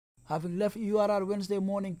Having left URR Wednesday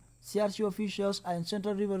morning, CRC officials are in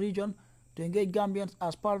Central River region to engage Gambians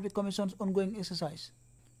as part of the Commission's ongoing exercise.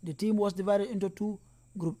 The team was divided into two.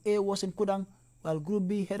 Group A was in Kudang, while Group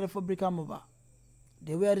B headed for Brikamaba.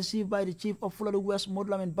 They were received by the Chief of Fuladu West,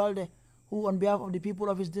 Modlamin Balde, who on behalf of the people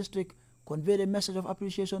of his district conveyed a message of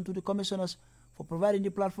appreciation to the commissioners for providing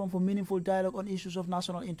the platform for meaningful dialogue on issues of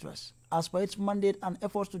national interest. As per its mandate and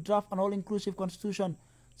efforts to draft an all-inclusive constitution,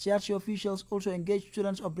 CRC officials also engaged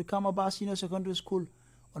students of Brikamaba Senior Secondary School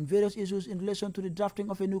on various issues in relation to the drafting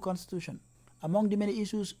of a new constitution. Among the many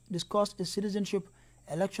issues discussed is citizenship,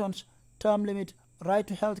 elections, term limit, right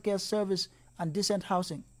to healthcare service, and decent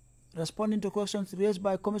housing. Responding to questions raised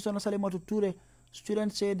by Commissioner Salimatu Ture,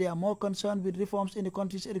 students say they are more concerned with reforms in the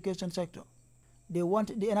country's education sector. They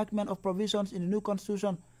want the enactment of provisions in the new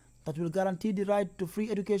constitution that will guarantee the right to free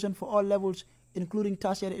education for all levels, including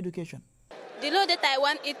tertiary education. The law that I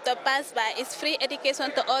want it to pass by is free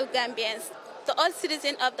education to all Gambians, to all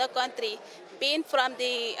citizens of the country, being from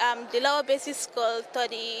the lower basic school to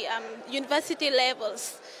the university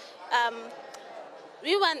levels.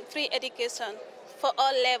 We want free education for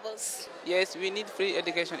all levels. Yes, we need free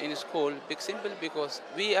education in school, simply because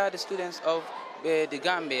we are the students of the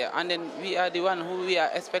Gambia, and then we are the one who we are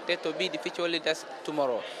expected to be the future leaders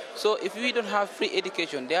tomorrow. So if we don't have free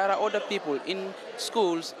education, there are other people in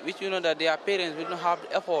schools which you know that their parents will not have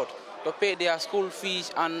the effort to pay their school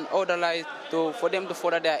fees and other life for them to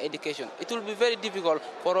further their education. It will be very difficult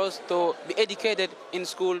for us to be educated in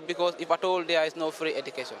school because if at all there is no free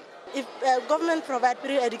education. If government provide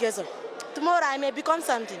free education, tomorrow I may become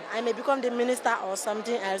something. I may become the minister or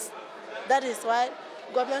something else. That is why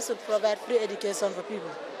government should provide free education for people.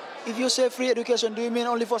 If you say free education, do you mean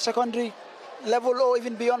only for secondary level or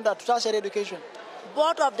even beyond that, tertiary education?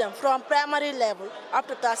 Both of them, from primary level up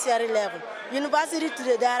to tertiary level. University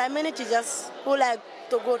today, there are many teachers who like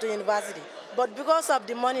to go to university, but because of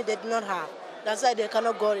the money they do not have, that's why they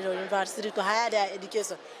cannot go to university to higher their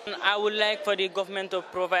education. I would like for the government to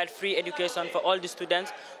provide free education for all the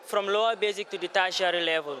students from lower basic to the tertiary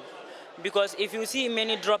level. Because if you see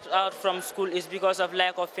many drops out from school, it's because of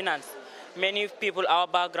lack of finance. Many people, our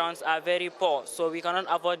backgrounds are very poor, so we cannot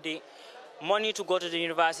afford the money to go to the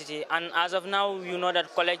university. And as of now, you know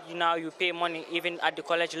that college, now you pay money even at the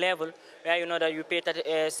college level, where you know that you pay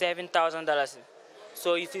 $7,000.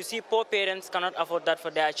 So if you see poor parents cannot afford that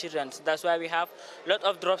for their children, that's why we have a lot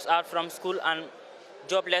of drops out from school and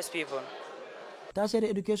jobless people. Tertiary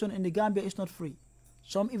education in the Gambia is not free.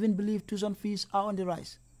 Some even believe tuition fees are on the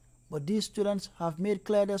rise. But these students have made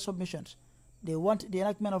clear their submissions. They want the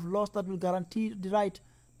enactment of laws that will guarantee the right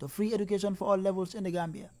to free education for all levels in the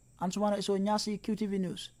Gambia. Ansumana Iso Nyasi, QTV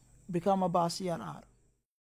News, Brikamaba, CRR.